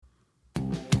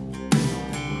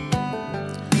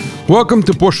Welcome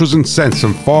to Bushels and Cents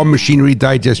on Farm Machinery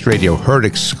Digest Radio, heard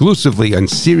exclusively on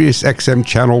Sirius XM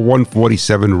Channel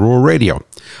 147 Rural Radio.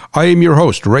 I am your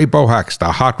host, Ray Bohax,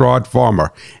 the hot rod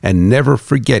farmer, and never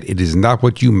forget, it is not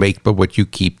what you make but what you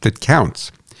keep that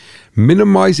counts.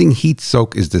 Minimizing heat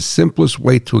soak is the simplest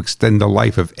way to extend the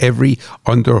life of every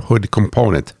underhood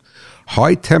component.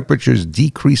 High temperatures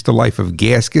decrease the life of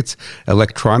gaskets,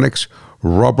 electronics,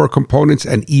 rubber components,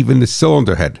 and even the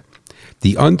cylinder head.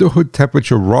 The underhood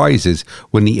temperature rises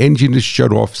when the engine is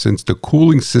shut off since the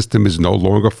cooling system is no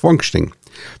longer functioning.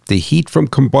 The heat from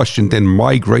combustion then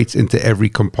migrates into every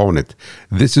component.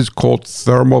 This is called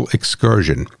thermal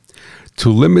excursion. To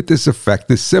limit this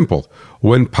effect is simple.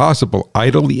 When possible,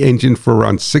 idle the engine for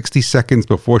around 60 seconds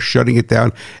before shutting it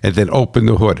down and then open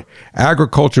the hood.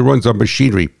 Agriculture runs on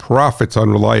machinery, profits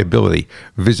on reliability.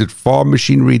 Visit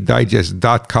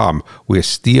farmmachinerydigest.com where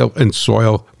steel and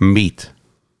soil meet.